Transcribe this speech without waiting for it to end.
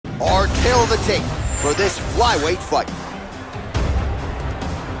our tale of the tape for this flyweight fight.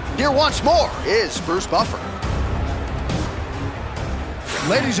 Here once more is Bruce Buffer.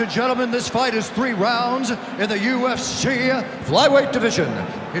 Ladies and gentlemen, this fight is 3 rounds in the UFC flyweight division.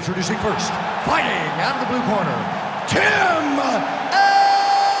 Introducing first, fighting out of the blue corner, Tim Elliott.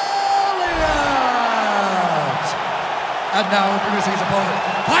 And now introducing his opponent,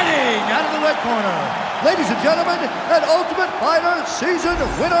 fighting out of the red corner, ladies and gentlemen, an Ultimate Fighter season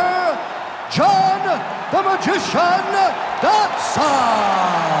winner, John the Magician Dodson.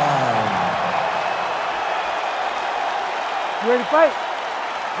 You ready to fight?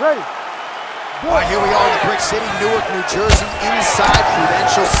 Ready. All right, here we are in the Brick City, Newark, New Jersey, inside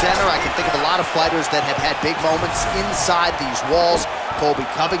Prudential Center. I can think of a lot of fighters that have had big moments inside these walls. Colby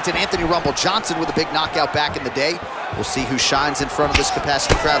Covington, Anthony Rumble Johnson with a big knockout back in the day. We'll see who shines in front of this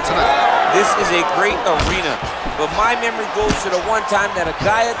capacity crowd tonight. This is a great arena, but my memory goes to the one time that a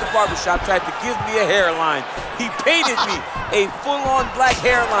guy at the barbershop tried to give me a hairline. He painted me a full-on black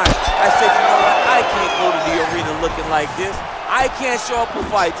hairline. I said, you know what, I can't go to the arena looking like this. I can't show up for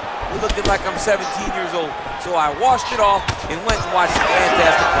fights looking like I'm 17 years old. So I washed it off and went and watched a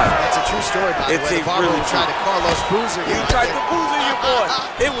fantastic fight. That's a true story, by the way. It's a really tried to Carlos Boozer. He tried to boozer your boy.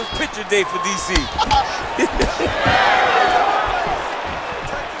 It was picture day for DC.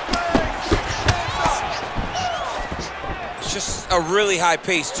 It's just a really high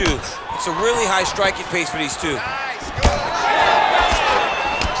pace, too. It's a really high striking pace for these two.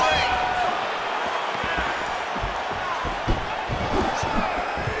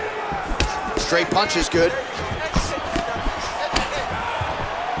 Straight punch is good.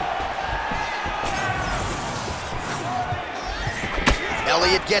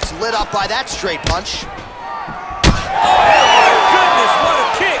 Elliott gets lit up by that straight punch. Oh my goodness, what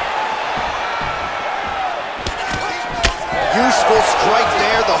a kick! Useful strike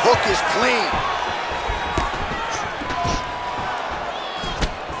there, the hook is clean.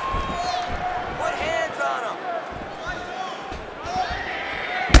 Put hands on him.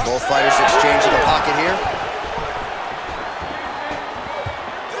 Both fighters exchange in the pocket here.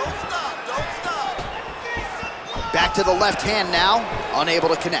 Don't stop, don't stop. Back to the left hand now, unable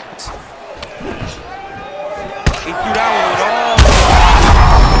to connect. He threw that one with all.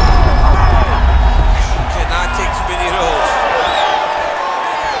 Cannot take too many of those.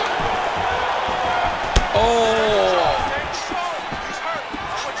 Oh!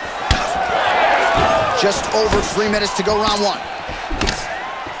 Just over 3 minutes to go, round 1.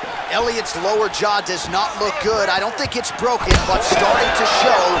 Elliott's lower jaw does not look good. I don't think it's broken, but starting to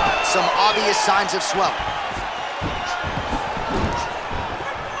show some obvious signs of swelling.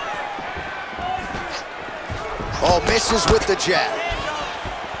 Oh, misses with the jab.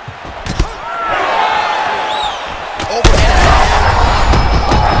 Overhand.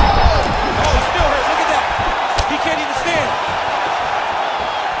 Oh, he still hurts. Look at that. He can't even stand.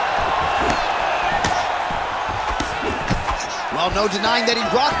 Well, no denying that he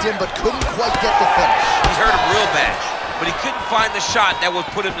rocked him, but couldn't quite get the finish. He hurt him real bad, but he couldn't find the shot that would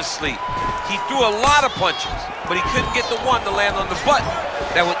put him to sleep. He threw a lot of punches, but he couldn't get the one to land on the button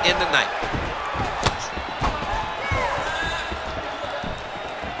that would end the night.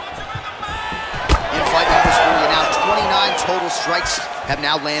 In fight numbers for you now, 29 total strikes have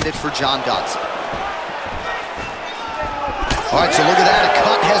now landed for John Dodson. All right, so look at that. A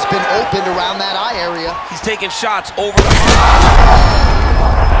cut has been opened around that eye area. He's taking shots over the heart.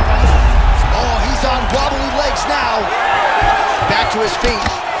 Oh, he's on wobbly legs now. Back to his feet.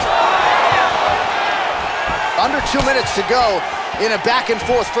 Under 2 minutes to go in a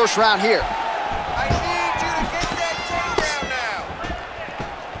back-and-forth first round here. I need you to get that takedown now.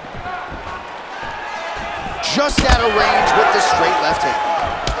 Just out of range with the straight left hand.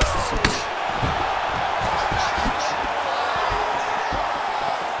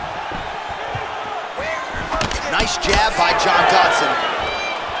 Nice jab by John Dodson.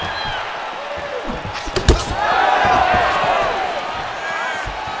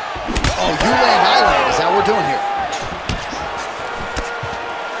 Oh, you land, I land is how we're doing here.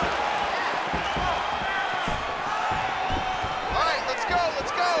 All right, let's go,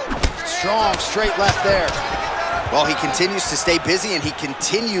 let's go. Strong straight left there. Well, he continues to stay busy and he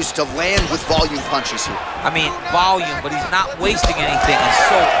continues to land with volume punches here. I mean, volume, but he's not wasting anything. He's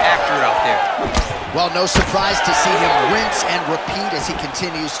so accurate out there. Well, no surprise to see him rinse and repeat as he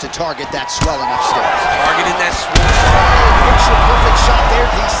continues to target that swelling upstairs. Targeting that swelling. Picture perfect shot there,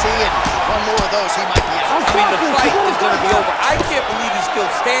 DC, and one more of those, he might be out. I mean, the fight is going to be over. I can't believe he's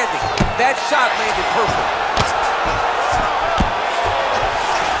still standing. That shot landed perfect.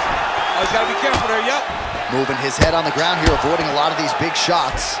 Oh, he's got to be careful there, yep. Moving his head on the ground here, avoiding a lot of these big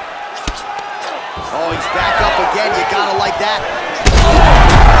shots. Oh, he's back up again. You gotta like that.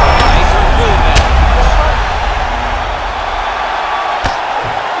 Nice movement.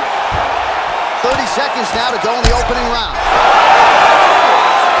 30 seconds now to go in the opening round.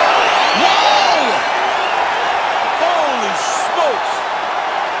 Whoa! Holy smokes!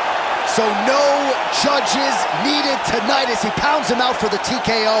 So no judges needed tonight as he pounds him out for the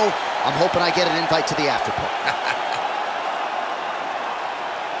TKO. I'm hoping I get an invite to the after party.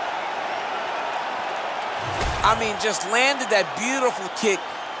 I mean, just landed that beautiful kick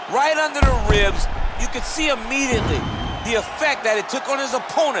right under the ribs. You could see immediately the effect that it took on his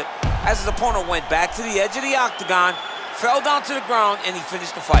opponent as his opponent went back to the edge of the octagon, fell down to the ground, and he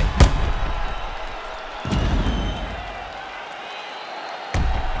finished the fight.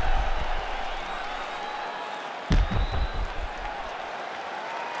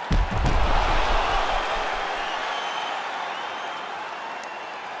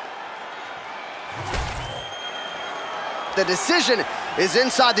 The decision is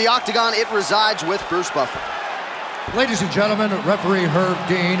inside the octagon. It resides with Bruce Buffer. Ladies and gentlemen, referee Herb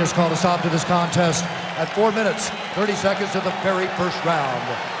Dean has called a stop to this contest at 4 minutes, 30 seconds of the very first round.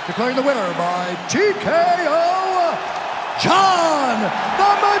 Declaring the winner by TKO, John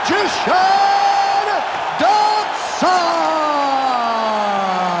the Magician Dodson!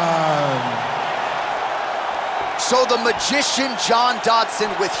 So the Magician John Dodson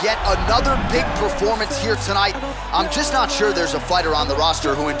with yet another big performance here tonight. I'm just not sure there's a fighter on the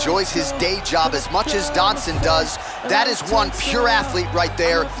roster who enjoys his day job as much as Dodson does. That is one pure athlete right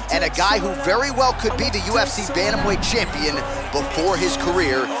there, and a guy who very well could be the UFC Bantamweight champion before his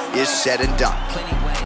career is said and done.